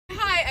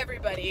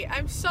everybody.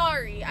 I'm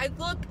sorry. I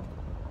look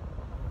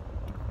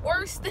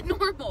worse than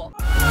normal.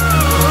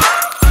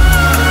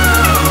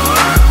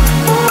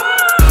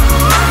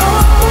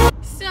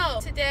 So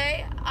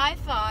today I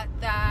thought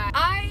that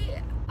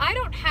I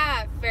don't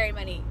have very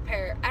many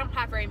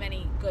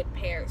good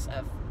pairs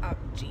of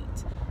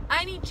jeans.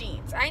 I need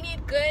jeans. I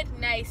need good,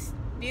 nice,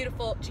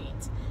 beautiful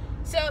jeans.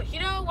 So you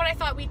know what I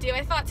thought we'd do?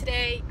 I thought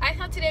today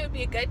would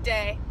be a good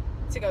day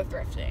to go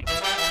thrifting.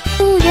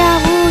 Ooh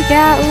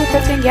yeah, ooh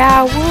thrifting,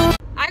 yeah, woo.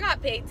 I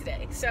got paid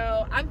today,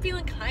 so I'm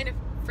feeling kind of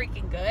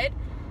freaking good.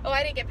 Oh,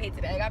 I didn't get paid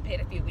today. I got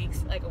paid a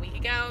week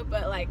ago,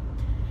 but like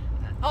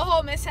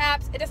all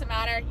mishaps, it doesn't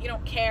matter. You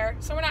don't care,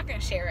 so we're not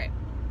gonna share it.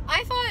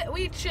 I thought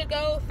we should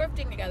go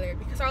thrifting together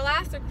because our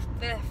last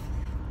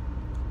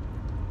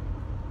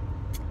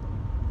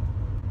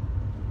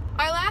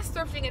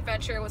thrifting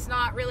adventure was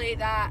not really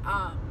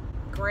that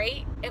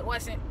great. It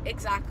wasn't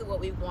exactly what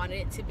we wanted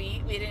it to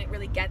be. We didn't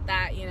really get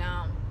that, you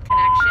know,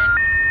 connection.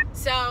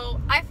 So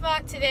I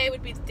thought today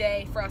would be the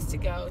day for us to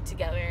go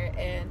together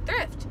and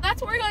thrift. That's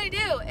what we're going to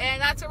do,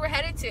 and that's where we're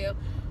headed to.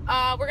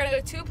 We're going to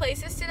go to 2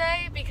 places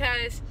today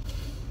because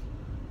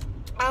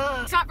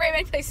there's not very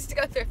many places to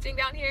go thrifting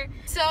down here.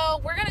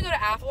 So we're going to go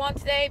to Avalon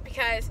today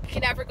because you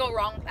can never go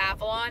wrong with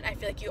Avalon. I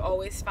feel like you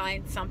always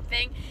find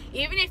something.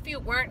 Even if you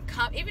were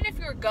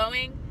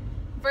going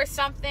for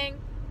something,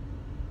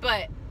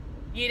 but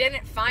you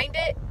didn't find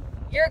it,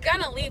 you're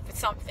going to leave with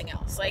something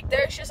else. Like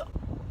there's just...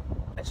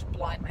 I just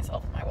blind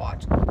myself with my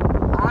watch.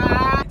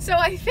 So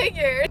I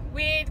figured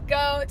we'd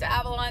go to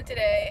Avalon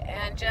today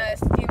and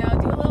just, you know,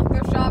 do a little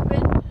thrift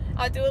shopping.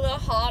 I'll do a little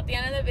haul at the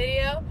end of the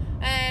video.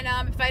 And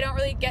if I don't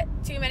really get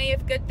too many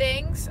of good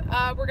things,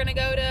 we're going to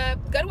go to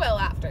Goodwill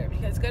after,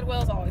 because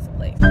Goodwill is always a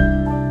place.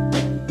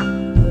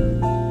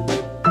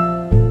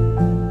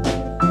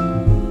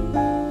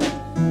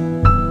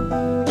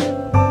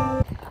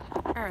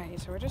 Alright,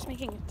 so we're just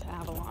making it to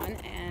Avalon,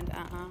 and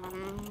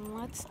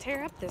let's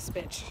tear up this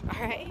bitch.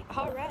 Alright?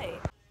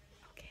 Alright.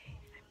 Okay,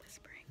 I'm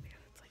whispering because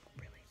it's like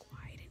really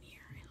quiet in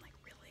here and like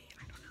really,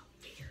 I don't know,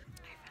 weird.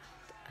 I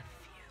found a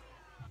few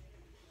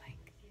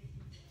like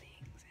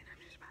things and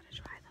I'm just about to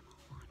try them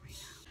all on right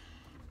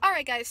now.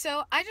 Alright guys,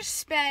 so I just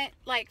spent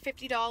like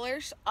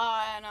 $50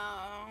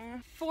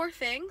 on 4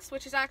 things,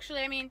 which is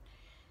actually, I mean,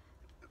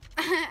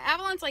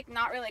 Avalon's like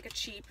not really like a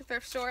cheap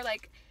thrift store.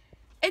 Like,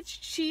 it's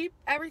cheap,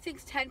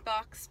 everything's $10,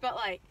 but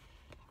like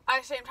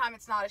at the same time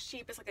it's not as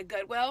cheap as like a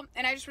Goodwill.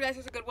 And I just realized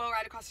there's a Goodwill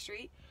right across the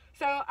street,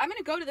 so I'm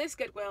gonna go to this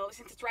Goodwill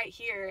since it's right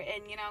here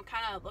and, you know,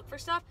 kind of look for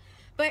stuff.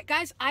 But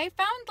guys, I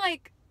found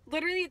like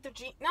literally the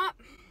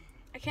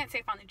I can't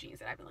say found the jeans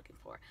that I've been looking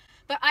for,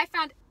 but I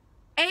found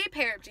a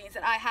pair of jeans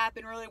that I have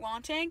been really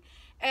wanting,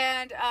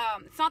 and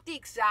it's not the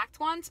exact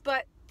ones,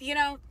 but you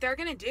know, they're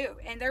gonna do,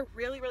 and they're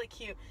really, really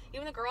cute.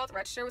 Even the girl at the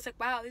register was like,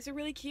 wow, these are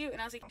really cute, and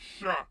I was like,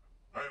 sure,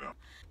 I know.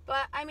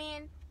 But I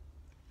mean,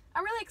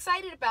 I'm really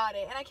excited about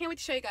it, and I can't wait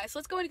to show you guys. So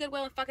let's go into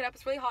Goodwill and fuck it up.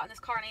 It's really hot in this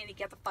car and I need to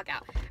get the fuck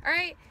out.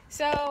 Alright,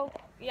 so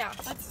yeah,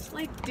 let's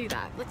like do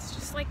that. Let's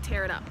just like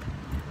tear it up.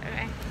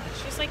 Okay,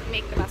 let's just like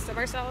make the best of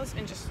ourselves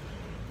and just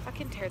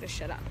fucking tear this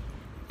shit up.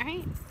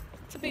 Alright,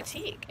 it's a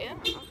boutique. Yeah,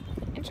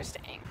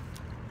 interesting.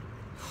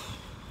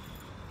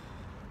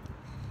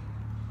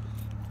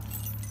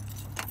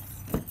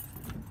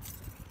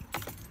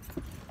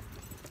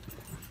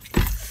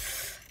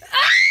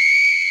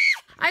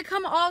 I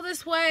come all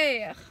this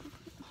way.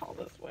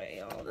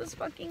 All this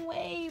fucking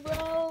way,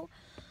 bro.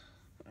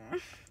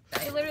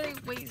 I literally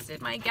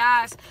wasted my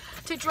gas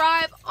to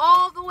drive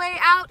all the way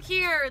out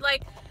here.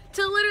 Like,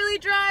 to literally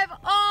drive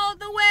all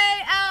the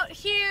way out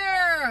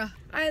here.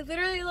 I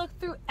literally looked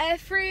through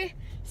every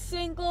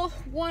single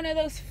one of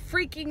those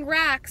freaking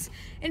racks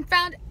and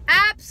found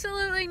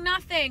absolutely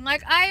nothing.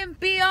 Like, I am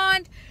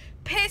beyond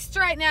pissed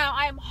right now.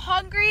 I am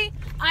hungry.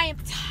 I am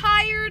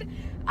tired.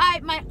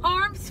 My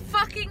arms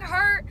fucking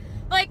hurt.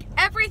 Like,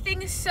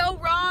 everything is so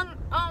wrong.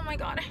 Oh my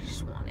god, I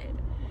just want it.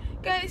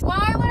 Guys,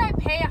 why would I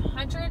pay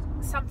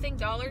 $100-something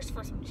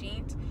for some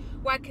jeans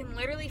where I can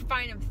literally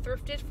find them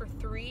thrifted for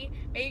 $3,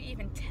 maybe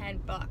even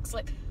 $10?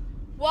 Like,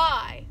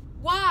 why?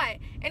 Why?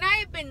 And I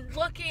have been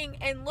looking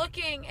and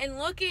looking and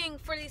looking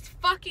for these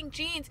fucking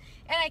jeans,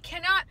 and I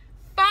cannot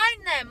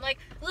find them. Like,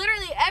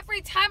 literally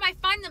every time I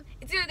find them,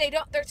 it's either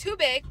they're too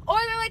big, or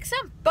they're like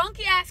some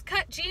bunky ass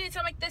cut jeans.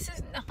 I'm like, this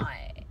is not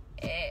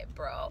it,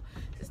 bro.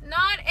 This is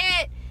not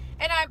it.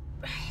 And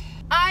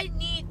I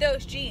need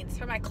those jeans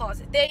for my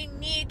closet. They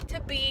need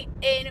to be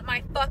in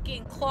my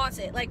fucking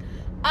closet. Like,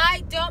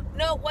 I don't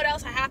know what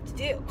else I have to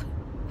do.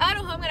 I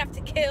don't know who I'm gonna have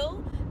to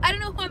kill. I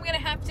don't know who I'm gonna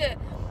have to...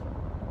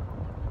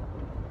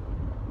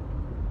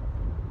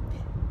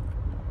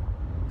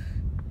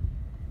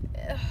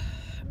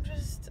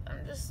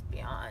 I'm just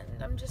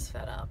beyond. I'm just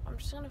fed up. I'm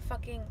just gonna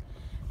fucking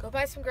go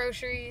buy some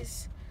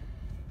groceries,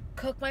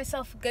 cook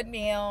myself a good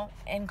meal,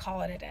 and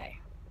call it a day.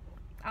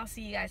 I'll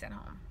see you guys at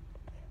home.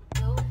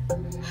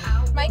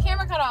 My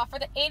camera cut off for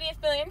the 80th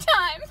million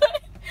time.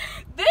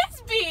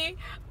 This bee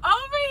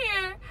over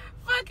here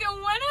fucking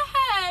went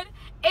ahead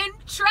and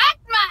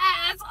tracked my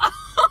ass all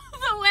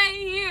the away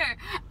here.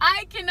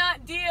 I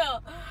cannot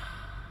deal.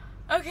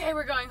 Okay,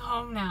 we're going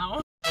home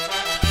now.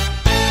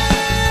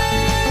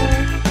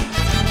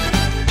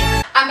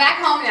 I'm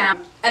back home now.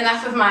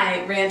 Enough of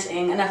my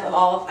ranting, enough of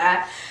all of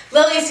that.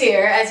 Lily's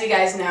here, as you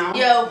guys know.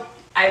 Yo.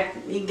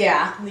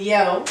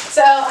 Yo.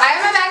 So I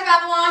have my bag of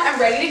Babylon. I'm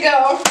ready to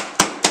go.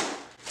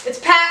 It's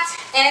packed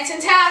and it's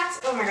intact.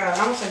 Oh my god,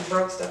 I almost like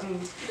broke stuff.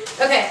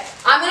 Okay,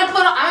 I'm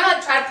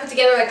gonna try to put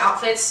together like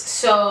outfits,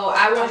 so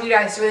I want you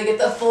guys to really get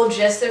the full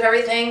gist of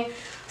everything.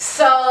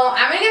 So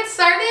I'm gonna get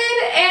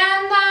started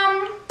and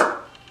want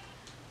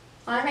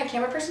my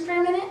camera person for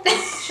a minute?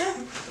 Sure.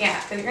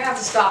 Yeah, because you're gonna have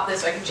to stop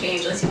this so I can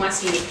change unless you want to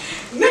see me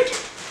naked.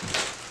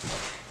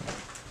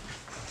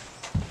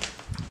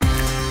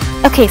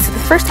 Okay, so the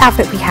first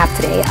outfit we have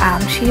today,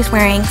 she's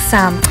wearing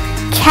some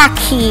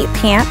khaki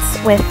pants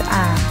with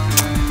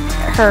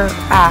her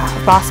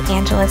Los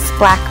Angeles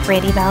black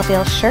Brandy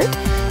Melville shirt.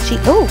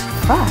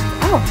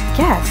 Oh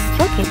yes,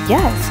 look it,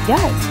 yes,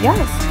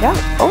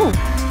 oh,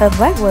 the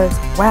leg was,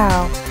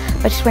 wow.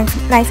 But she's wearing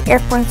some nice Air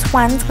Force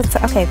Ones with,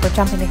 okay, we're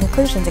jumping to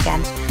conclusions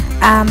again.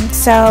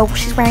 So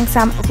she's wearing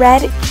some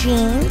red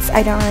jeans.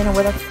 I don't really know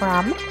where they're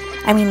from.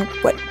 I mean,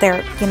 what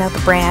they're, you know, the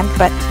brand,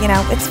 but, you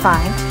know, it's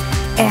fine.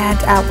 And,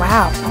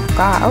 wow, oh,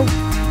 God, oh,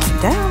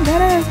 down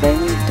that ass,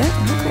 baby,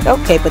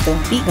 okay, but the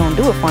feet gonna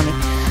do it for me.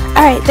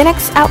 Alright, the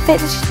next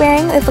outfit that she's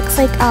wearing, it looks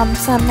like,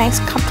 some nice,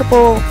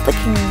 comfortable,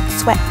 flicking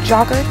sweat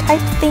jogger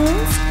type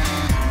things.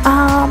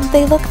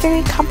 They look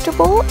very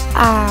comfortable.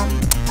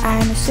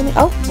 I'm assuming,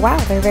 oh, wow,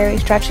 they're very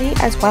stretchy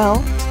as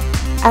well,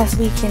 as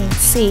we can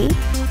see.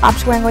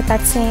 She's wearing with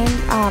that same,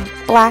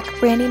 black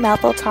Brandy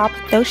Melville top,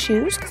 no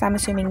shoes, because I'm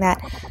assuming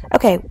that,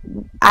 okay,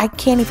 I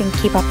can't even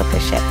keep up with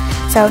this shit.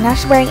 So now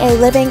she's wearing a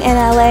Living in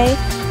LA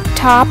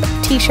top,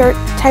 t-shirt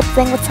type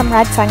thing with some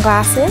red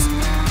sunglasses.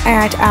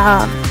 And,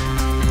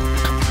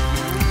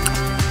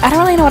 I don't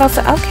really know what else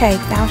to, okay,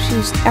 now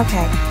she's,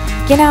 okay.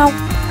 You know,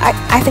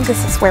 I think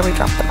this is where we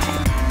dropped the mic.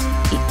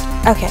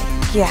 Okay,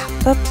 yeah,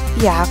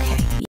 okay.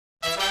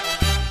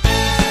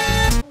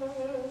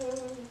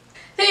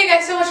 Thank you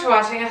guys so much for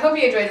watching. I hope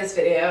you enjoyed this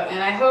video,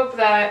 and I hope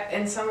that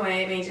in some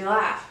way it made you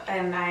laugh.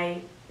 And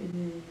okay.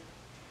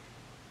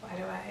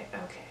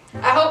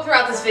 I hope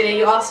throughout this video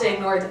you also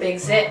ignored the big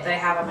zit that I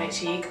have on my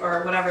cheek,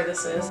 or whatever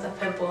this is, a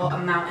pimple, a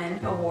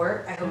mountain, a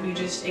wart. I hope you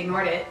just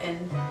ignored it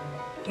and,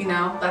 you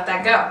know, let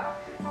that go.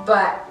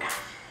 But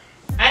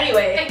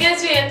anyway, give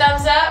this video a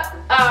thumbs up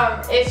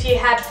if you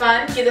had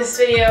fun. Give this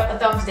video a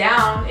thumbs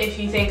down if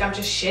you think I'm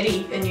just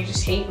shitty and you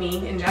just hate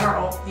me in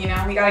general. You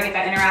know, we gotta get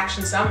that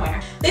interaction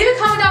somewhere. Leave a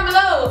comment down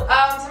below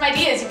some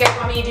ideas you guys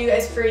want me to do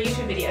guys for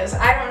YouTube videos.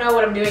 I don't know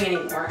what I'm doing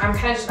anymore. I'm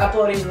kind of just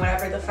uploading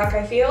whatever the fuck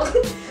I feel.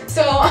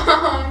 So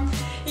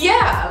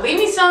yeah, leave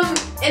me some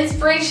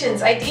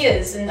inspirations,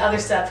 ideas, and other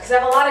stuff, because I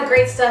have a lot of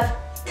great stuff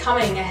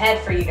coming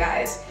ahead for you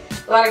guys.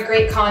 A lot of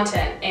great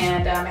content,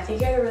 and I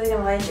think you guys are really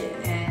gonna like it,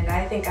 and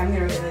I think I'm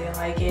really gonna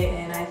like it,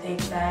 and I think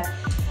that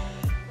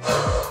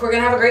we're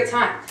gonna have a great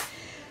time.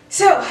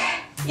 So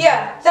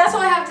yeah, that's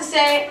all I have to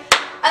say.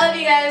 I love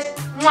you guys,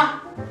 mwah,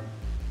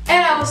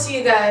 and I will see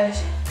you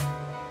guys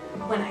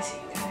when I see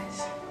you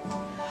guys.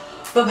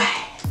 Bye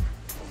bye.